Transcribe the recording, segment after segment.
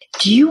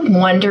Do you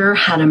wonder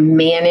how to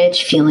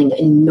manage feeling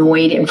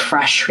annoyed and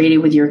frustrated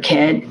with your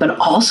kid, but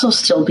also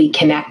still be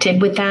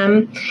connected with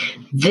them?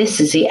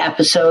 This is the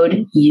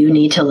episode you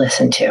need to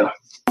listen to.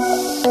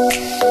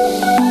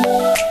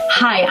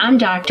 Hi, I'm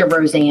Dr.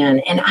 Roseanne,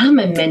 and I'm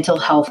a mental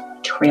health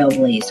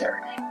trailblazer.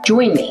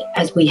 Join me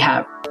as we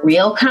have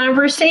real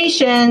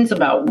conversations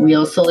about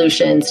real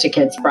solutions to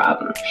kids'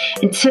 problems.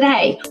 And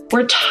today,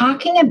 we're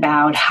talking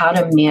about how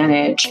to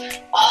manage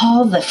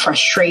all the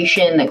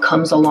frustration that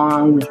comes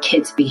along with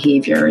kids'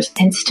 behaviors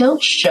and still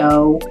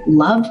show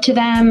love to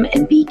them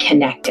and be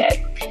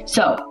connected.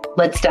 So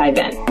let's dive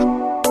in.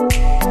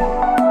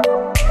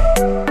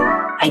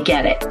 I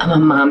get it. I'm a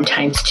mom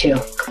times two.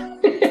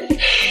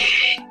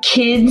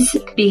 Kids'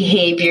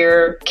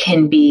 behavior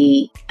can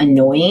be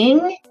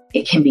annoying.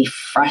 It can be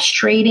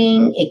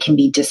frustrating. It can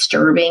be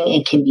disturbing.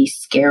 It can be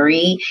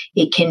scary.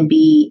 It can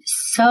be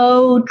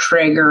so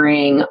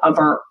triggering of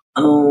our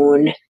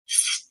own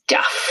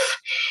stuff,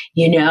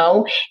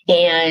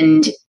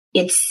 and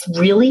it's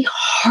really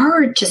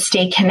hard to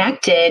stay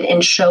connected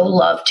and show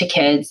love to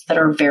kids that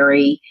are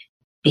very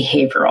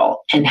behavioral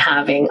and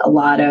having a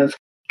lot of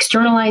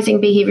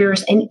externalizing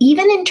behaviors and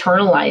even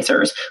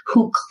internalizers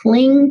who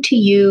cling to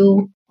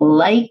you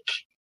like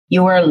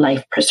your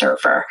life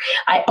preserver.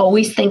 I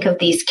always think of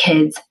these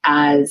kids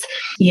as,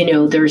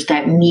 there's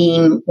that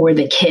meme where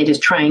the kid is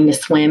trying to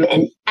swim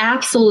and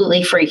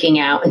absolutely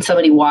freaking out, and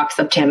somebody walks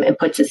up to him and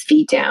puts his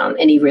feet down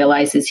and he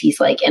realizes he's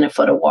like in a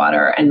foot of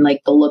water, and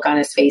like the look on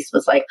his face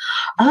was like,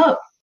 oh,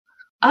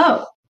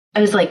 I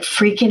was like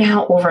freaking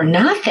out over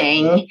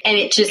nothing, and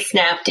it just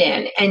snapped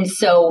in. And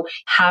so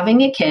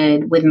having a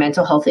kid with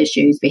mental health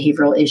issues,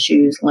 behavioral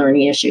issues,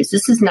 learning issues,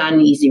 this is not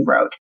an easy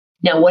road.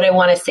 Now, what I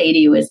want to say to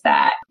you is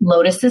that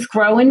lotuses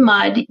grow in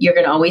mud. You're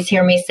going to always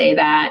hear me say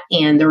that.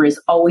 And there is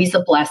always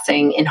a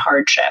blessing in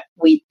hardship.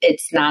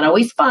 It's not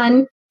always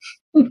fun.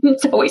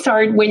 It's always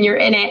hard when you're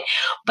in it.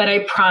 But I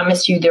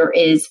promise you there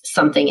is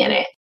something in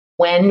it.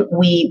 When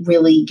we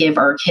really give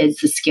our kids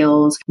the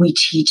skills, we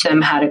teach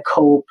them how to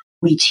cope.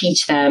 We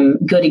teach them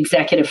good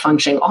executive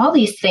functioning, all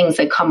these things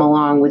that come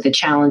along with the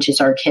challenges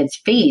our kids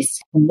face.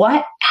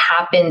 What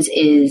happens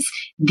is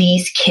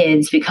these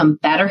kids become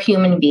better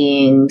human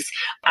beings.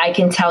 I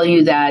can tell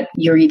you that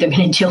you're either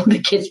going to deal with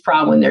the kids'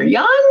 problem when they're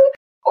young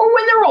or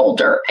when they're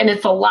older. And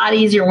it's a lot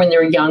easier when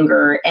they're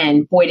younger.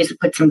 And boy, does it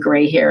put some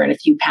gray hair and a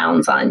few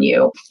pounds on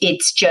you.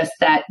 It's just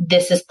that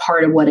this is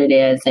part of what it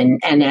is.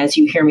 And as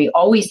you hear me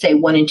always say,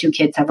 1 in 2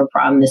 kids have a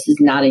problem. This is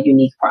not a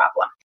unique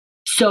problem.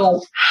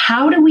 So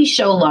how do we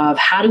show love?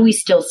 How do we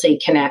still stay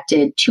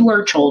connected to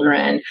our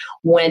children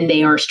when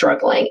they are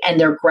struggling and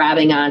they're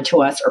grabbing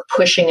onto us or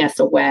pushing us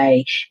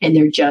away? And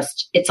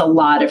it's a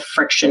lot of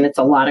friction. It's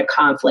a lot of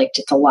conflict.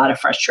 It's a lot of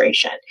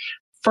frustration.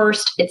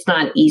 First, it's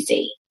not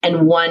easy.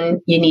 And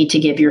you need to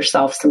give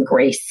yourself some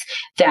grace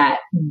that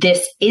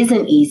this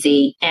isn't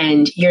easy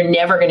and you're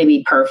never going to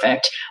be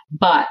perfect,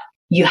 but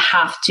you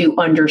have to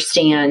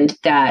understand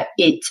that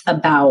it's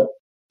about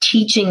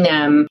teaching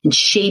them and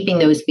shaping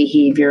those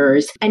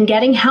behaviors and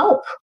getting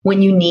help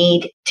when you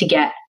need to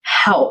get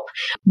help.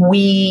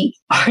 We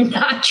are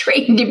not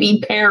trained to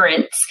be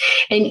parents.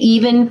 And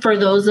even for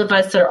those of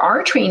us that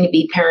are trained to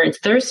be parents,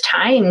 there's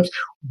times,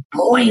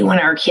 boy, when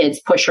our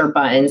kids push our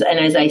buttons. And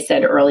as I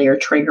said earlier,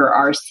 trigger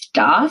our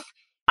stuff.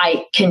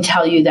 I can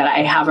tell you that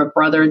I have a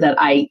brother that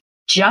I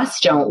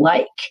just don't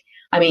like.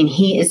 I mean,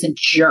 he is a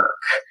jerk.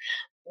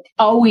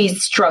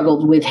 Always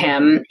struggled with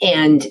him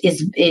and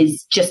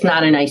is just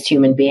not a nice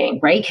human being,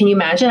 right? Can you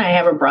imagine? I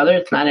have a brother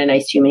that's not a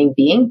nice human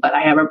being, but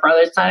I have a brother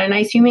that's not a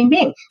nice human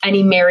being. And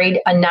he married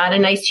a not a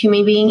nice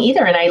human being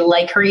either. And I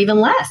like her even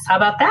less. How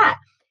about that?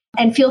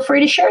 And feel free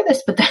to share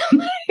this with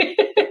them.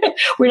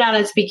 We're not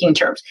on speaking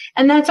terms.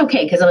 And that's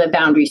okay because I'm a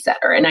boundary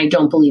setter and I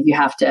don't believe you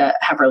have to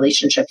have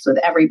relationships with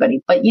everybody.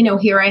 But,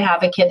 here I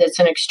have a kid that's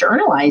an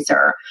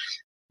externalizer.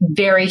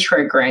 Very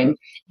triggering.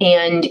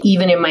 And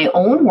even in my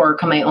own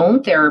work and my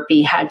own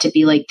therapy had to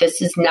be like,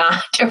 this is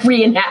not a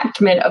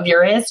reenactment of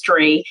your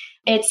history.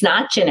 It's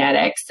not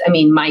genetics. I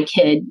mean, my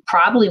kid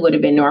probably would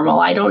have been normal.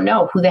 I don't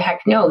know. Who the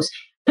heck knows?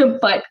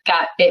 But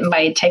got bitten by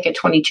a tick at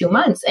 22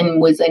 months and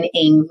was an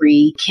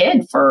angry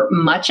kid for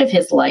much of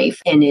his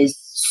life and is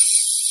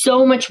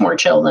so much more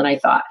chill than I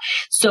thought.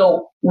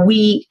 So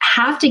we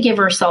have to give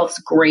ourselves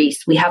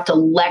grace. We have to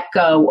let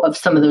go of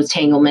some of those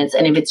tanglements.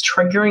 And if it's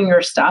triggering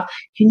your stuff,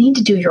 you need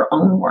to do your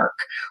own work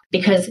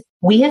because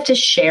we have to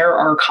share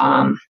our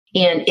calm.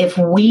 And if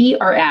we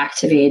are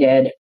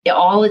activated,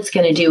 all it's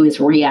going to do is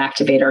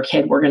reactivate our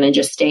kid. We're going to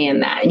just stay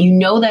in that.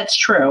 And that's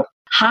true.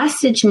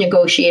 Hostage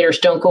negotiators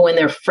don't go in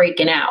there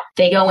freaking out.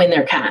 They go in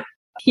there calm.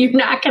 You're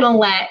not going to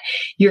let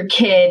your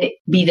kid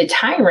be the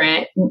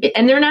tyrant,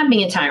 and they're not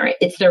being a tyrant.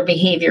 It's their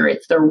behavior.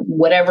 It's their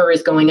whatever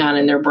is going on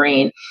in their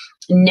brain.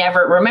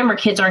 Remember,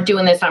 kids aren't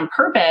doing this on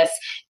purpose.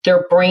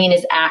 Their brain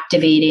is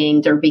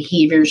activating. Their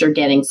behaviors are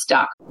getting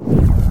stuck.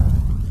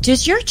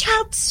 Does your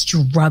child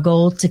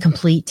struggle to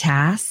complete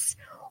tasks,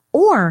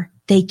 or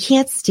they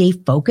can't stay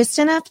focused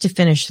enough to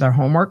finish their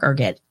homework or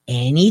get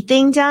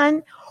anything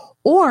done?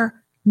 Or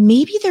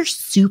maybe they're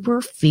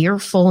super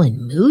fearful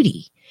and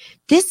moody.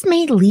 This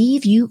may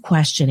leave you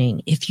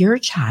questioning if your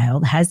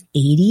child has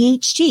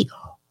ADHD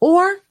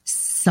or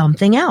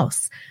something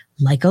else,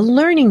 like a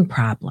learning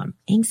problem,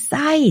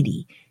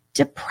 anxiety,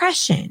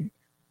 depression,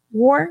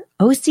 or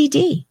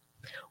OCD.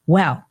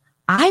 Well,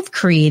 I've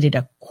created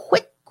a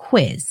quick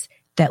quiz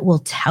that will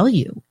tell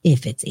you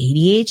if it's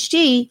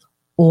ADHD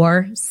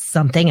or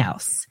something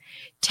else.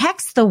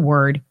 Text the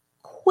word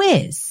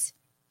quiz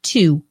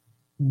to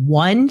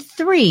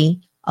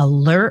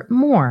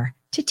 13AlertMore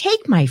to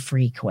take my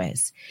free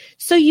quiz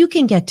so you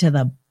can get to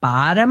the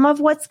bottom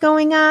of what's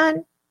going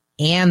on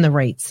and the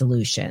right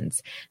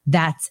solutions.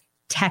 That's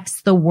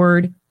text the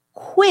word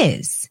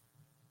quiz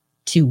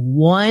to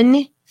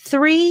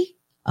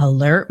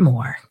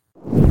 13AlertMore.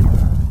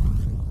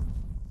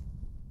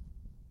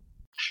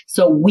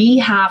 So we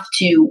have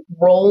to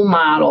role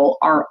model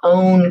our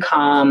own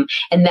calm,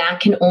 and that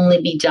can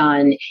only be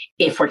done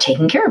if we're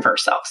taking care of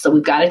ourselves. So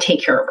we've got to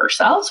take care of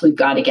ourselves. We've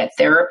got to get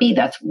therapy.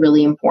 That's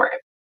really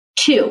important.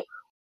 2,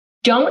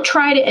 don't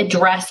try to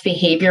address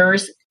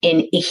behaviors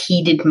in a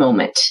heated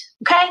moment.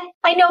 Okay?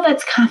 I know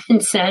that's common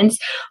sense,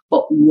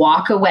 but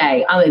walk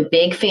away. I'm a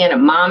big fan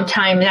of mom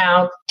times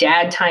out,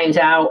 dad times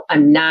out.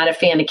 I'm not a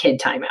fan of kid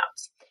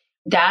timeouts.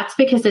 That's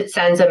because it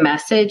sends a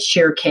message to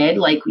your kid.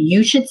 Like,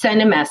 you should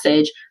send a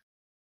message,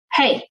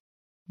 hey,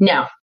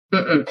 no.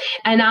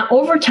 And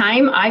over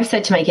time, I've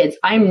said to my kids,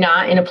 I'm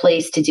not in a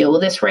place to deal with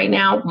this right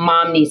now.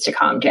 Mom needs to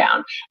calm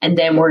down, and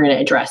then we're going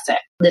to address it.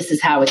 This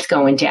is how it's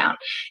going down.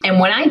 And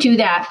when I do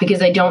that,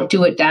 because I don't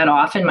do it that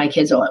often, my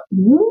kids are like,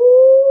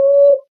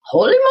 woo,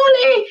 holy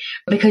moly.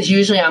 Because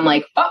usually I'm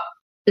like, oh,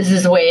 this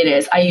is the way it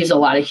is. I use a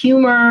lot of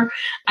humor.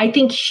 I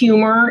think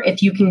humor,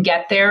 if you can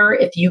get there,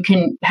 if you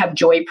can have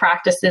joy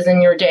practices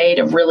in your day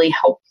to really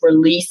help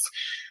release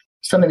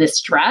some of the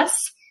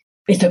stress,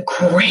 it's a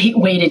great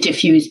way to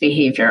diffuse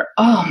behavior.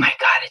 Oh my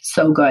God, it's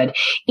so good.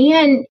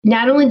 And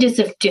not only does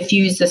it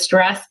diffuse the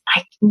stress,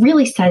 it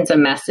really sends a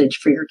message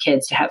for your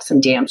kids to have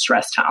some damn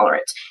stress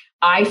tolerance.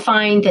 I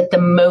find that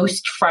the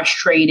most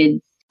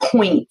frustrated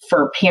point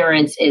for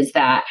parents is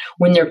that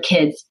when their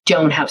kids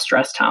don't have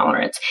stress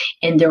tolerance,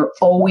 and they're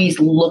always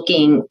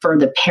looking for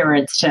the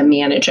parents to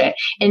manage it.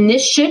 And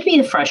this should be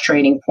the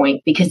frustrating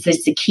point, because this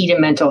is the key to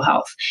mental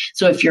health.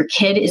 So if your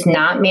kid is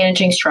not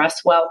managing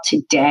stress well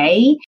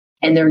today,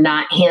 and they're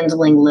not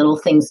handling little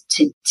things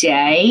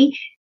today,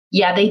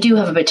 yeah, they do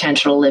have a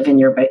potential to live in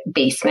your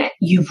basement.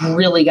 You've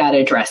really got to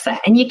address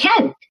that. And you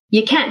can.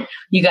 You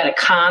got to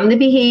calm the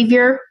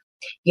behavior.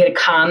 You got to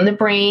calm the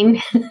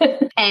brain.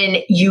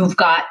 And you've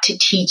got to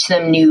teach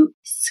them new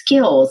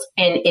skills.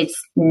 And it's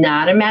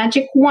not a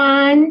magic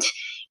wand.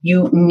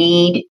 You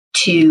need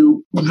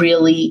to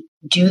really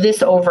do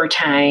this over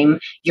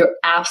time. You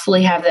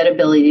absolutely have that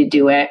ability to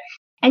do it.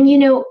 And,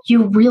 you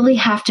really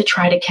have to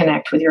try to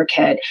connect with your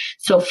kid.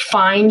 So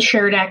find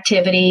shared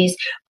activities.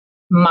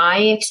 My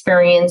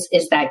experience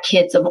is that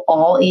kids of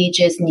all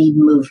ages need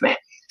movement.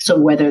 So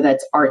whether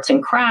that's arts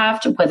and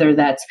craft, whether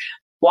that's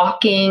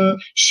walking,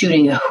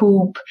 shooting a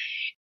hoop,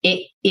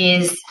 it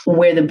is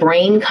where the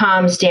brain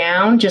calms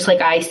down. Just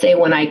like I say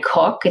when I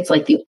cook, it's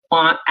like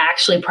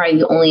actually probably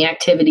the only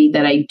activity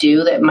that I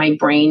do that my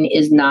brain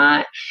is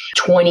not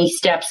 20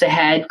 steps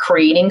ahead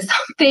creating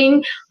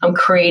something. I'm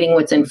creating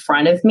what's in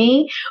front of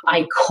me.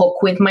 I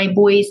cook with my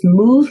boys.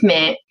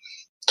 Movement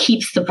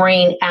keeps the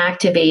brain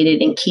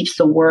activated and keeps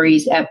the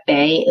worries at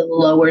bay. It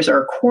lowers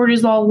our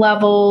cortisol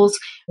levels.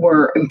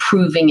 We're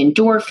improving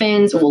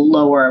endorphins. We'll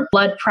lower our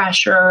blood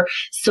pressure.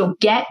 So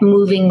get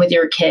moving with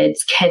your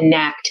kids.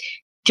 Connect.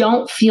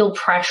 Don't feel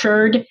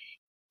pressured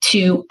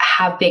to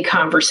have big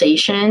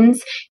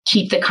conversations.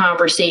 Keep the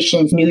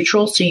conversations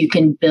neutral so you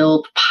can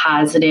build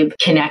positive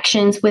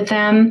connections with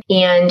them,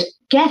 and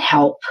get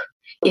help.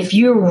 If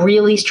you're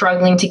really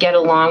struggling to get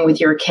along with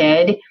your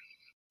kid,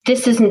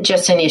 this isn't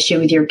just an issue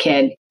with your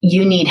kid.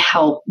 You need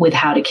help with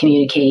how to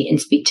communicate and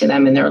speak to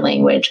them in their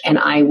language. And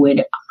I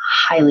would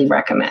highly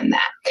recommend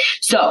that.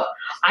 So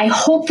I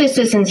hope this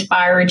has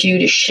inspired you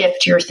to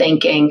shift your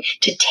thinking,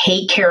 to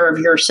take care of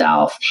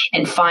yourself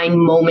and find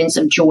moments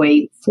of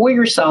joy for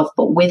yourself,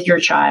 but with your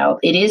child.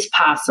 It is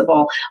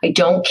possible. I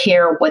don't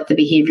care what the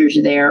behaviors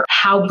are there,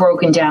 how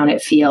broken down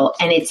it feels.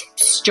 And it's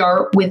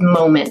start with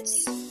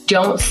moments.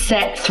 Don't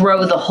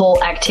throw the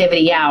whole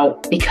activity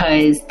out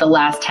because the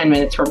last 10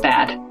 minutes were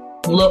bad.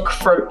 Look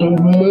for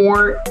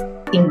more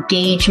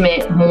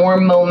engagement, more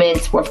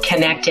moments of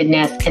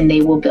connectedness, and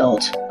they will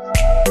build.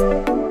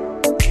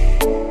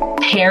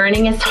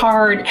 Parenting is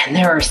hard, and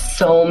there are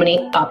so many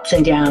ups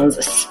and downs,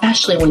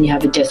 especially when you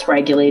have a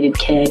dysregulated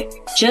kid.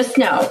 Just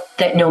know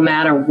that no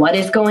matter what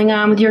is going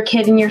on with your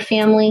kid and your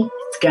family,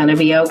 it's going to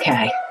be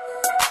okay.